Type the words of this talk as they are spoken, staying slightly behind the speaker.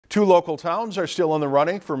Two local towns are still in the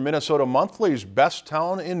running for Minnesota Monthly's Best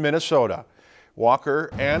Town in Minnesota. Walker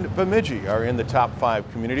and Bemidji are in the top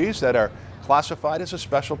 5 communities that are classified as a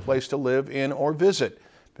special place to live in or visit.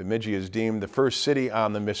 Bemidji is deemed the first city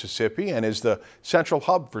on the Mississippi and is the central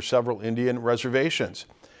hub for several Indian reservations.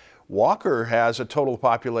 Walker has a total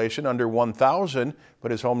population under 1,000,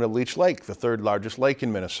 but is home to Leech Lake, the 3rd largest lake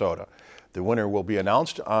in Minnesota. The winner will be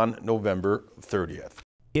announced on November 30th.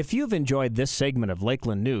 If you've enjoyed this segment of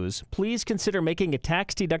Lakeland News, please consider making a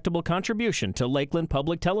tax-deductible contribution to Lakeland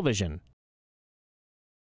Public Television.